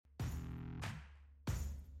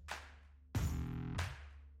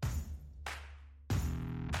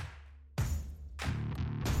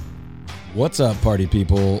What's up, party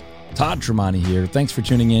people? Todd here. Thanks for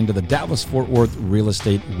tuning in to the Dallas-Fort Worth Real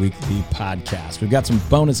Estate Weekly Podcast. We've got some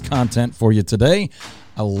bonus content for you today.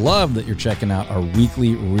 I love that you're checking out our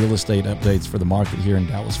weekly real estate updates for the market here in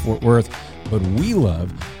Dallas-Fort Worth, but we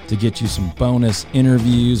love to get you some bonus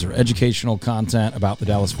interviews or educational content about the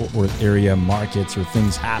Dallas-Fort Worth area markets or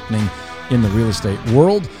things happening in the real estate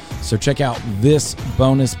world. So check out this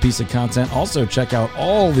bonus piece of content. Also check out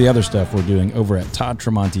all the other stuff we're doing over at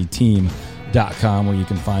toddtremonteteam.com, where you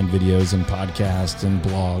can find videos and podcasts and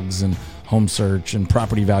blogs and home search and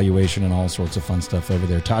property valuation and all sorts of fun stuff over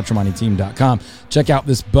there. toddtremonteteam.com. Check out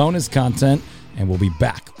this bonus content, and we'll be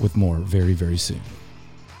back with more very, very soon.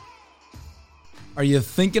 Are you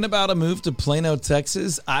thinking about a move to Plano,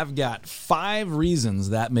 Texas? I've got 5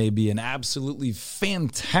 reasons that may be an absolutely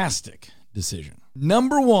fantastic decision.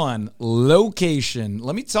 Number 1, location.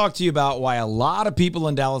 Let me talk to you about why a lot of people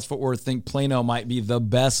in Dallas-Fort Worth think Plano might be the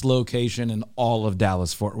best location in all of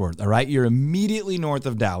Dallas-Fort Worth. All right, you're immediately north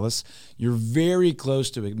of Dallas. You're very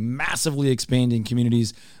close to massively expanding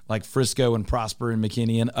communities like Frisco and Prosper and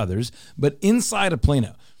McKinney and others. But inside of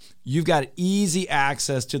Plano, you've got easy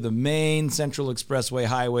access to the main Central Expressway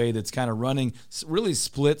highway that's kind of running, really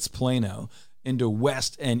splits Plano into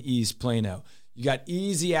West and East Plano. You got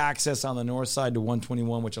easy access on the north side to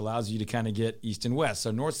 121, which allows you to kind of get east and west. So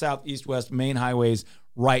north, south, east, west, main highways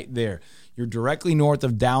right there. You're directly north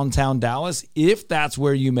of downtown Dallas, if that's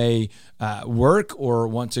where you may work or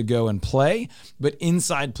want to go and play. But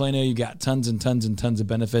inside Plano, you got tons and tons and tons of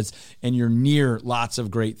benefits, and you're near lots of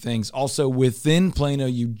great things. Also, within Plano,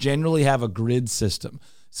 you generally have a grid system.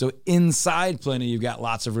 So inside Plano, you've got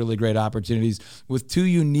lots of really great opportunities with 2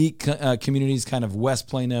 unique communities, kind of West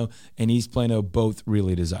Plano and East Plano, both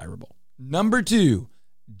really desirable. Number 2,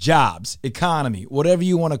 jobs, economy, whatever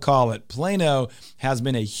you want to call it. Plano has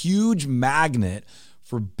been a huge magnet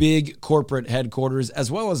for big corporate headquarters, as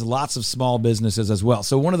well as lots of small businesses as well.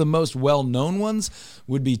 So one of the most well-known ones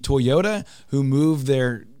would be Toyota, who moved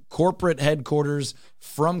their corporate headquarters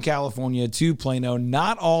from California to Plano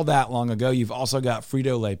not all that long ago. You've also got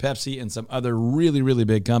Frito-Lay, Pepsi, and some other really, really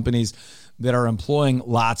big companies that are employing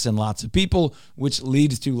lots and lots of people, which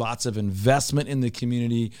leads to lots of investment in the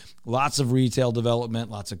community, lots of retail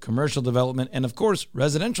development, lots of commercial development, and of course,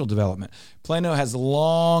 residential development. Plano has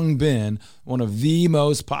long been one of the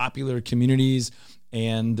most popular communities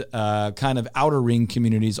and kind of outer ring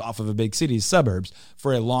communities off of a big city's suburbs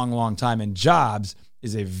for a long, long time, and jobs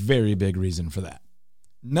is a very big reason for that.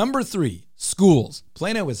 Number 3, schools.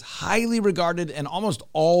 Plano is highly regarded and almost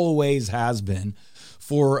always has been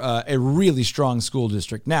for a really strong school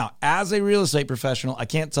district. Now, as a real estate professional, I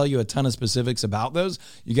can't tell you a ton of specifics about those.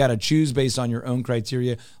 You got to choose based on your own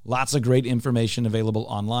criteria. Lots of great information available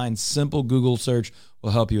online. Simple Google search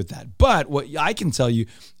will help you with that. But what I can tell you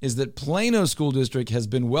is that Plano School District has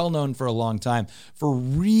been well known for a long time for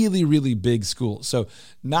really, really big schools. So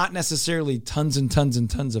not necessarily tons and tons and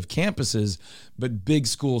tons of campuses, but big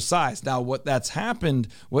school size. Now, what that's happened,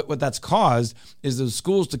 what that's caused is those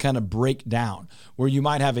schools to kind of break down, where you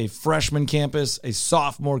might have a freshman campus, a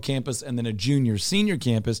sophomore campus, and then a junior, senior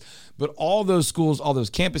campus. But all those schools, all those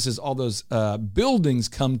campuses, all those buildings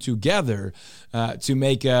come together to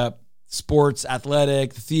make up sports,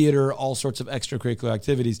 athletic, theater, all sorts of extracurricular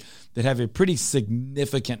activities that have a pretty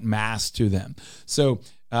significant mass to them. So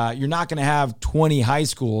you're not going to have 20 high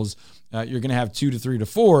schools. You're going to have 2 to 3 to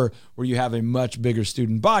 4 where you have a much bigger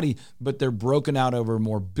student body, but they're broken out over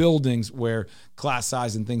more buildings where class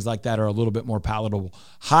size and things like that are a little bit more palatable.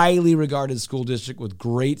 Highly regarded school district with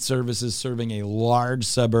great services serving a large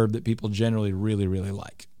suburb that people generally really, really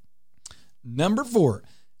like. Number 4,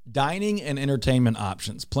 dining and entertainment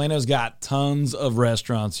options. Plano's got tons of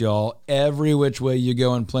restaurants, y'all. Every which way you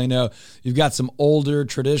go in Plano, you've got some older,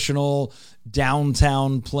 traditional,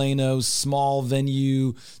 downtown Plano, small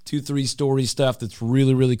venue, 2-3 story stuff that's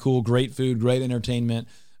really, really cool. Great food, great entertainment,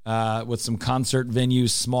 with some concert venues,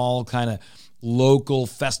 small kind of local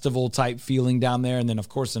festival type feeling down there. And then, of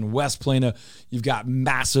course, in West Plano, you've got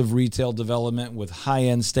massive retail development with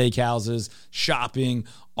high-end steakhouses, shopping,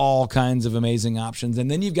 all kinds of amazing options. And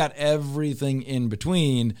then you've got everything in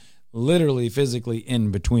between, literally physically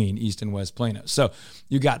in between East and West Plano. So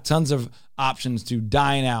you got tons of options to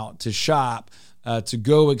dine out, to shop, to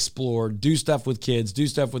go explore, do stuff with kids, do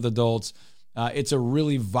stuff with adults. It's a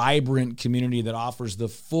really vibrant community that offers the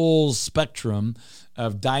full spectrum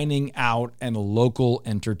of dining out and local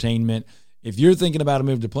entertainment. If you're thinking about a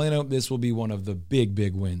move to Plano, this will be one of the big,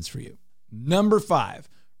 big wins for you. Number 5,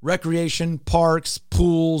 recreation, parks,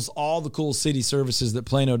 pools, all the cool city services that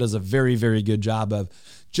Plano does a very, very good job of.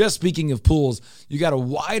 Just speaking of pools, you got a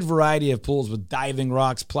wide variety of pools with diving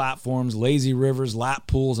rocks, platforms, lazy rivers, lap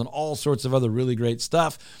pools, and all sorts of other really great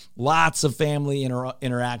stuff. Lots of family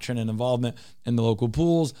interaction and involvement in the local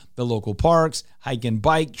pools, the local parks, hike and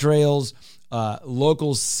bike trails,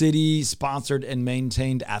 local city sponsored and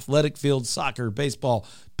maintained athletic fields, soccer, baseball,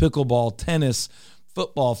 pickleball, tennis,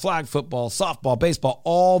 football, flag football, softball, baseball,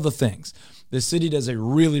 all the things. The city does a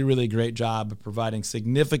really, really great job of providing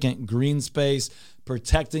significant green space,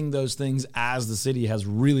 protecting those things as the city has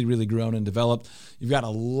really, really grown and developed. You've got a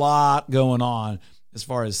lot going on as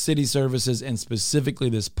far as city services and specifically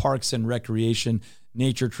this parks and recreation,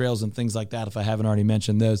 nature trails and things like that, if I haven't already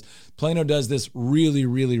mentioned those. Plano does this really,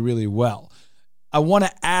 really, really well. I want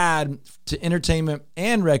to add to entertainment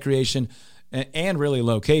and recreation and really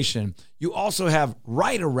location, you also have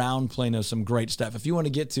right around Plano some great stuff. If you want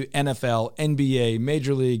to get to NFL, NBA,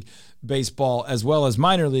 Major League Baseball, as well as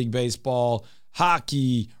minor league baseball,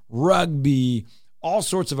 hockey, rugby, all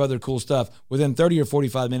sorts of other cool stuff within 30 or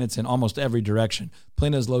 45 minutes in almost every direction.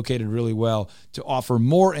 Plano is located really well to offer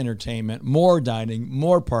more entertainment, more dining,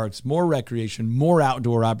 more parks, more recreation, more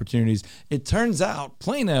outdoor opportunities. It turns out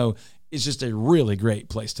Plano is just a really great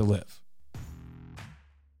place to live.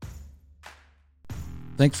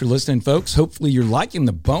 Thanks for listening, folks. Hopefully you're liking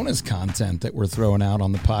the bonus content that we're throwing out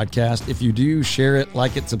on the podcast. If you do, share it,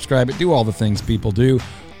 like it, subscribe it, do all the things people do.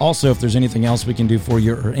 Also, if there's anything else we can do for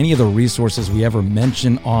you or any of the resources we ever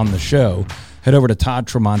mention on the show, head over to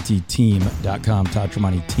toddtramonteteam.com,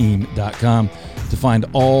 toddtramonteteam.com to find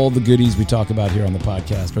all the goodies we talk about here on the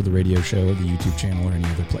podcast or the radio show or the YouTube channel or any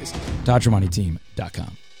other place.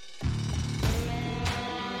 toddtramonteteam.com.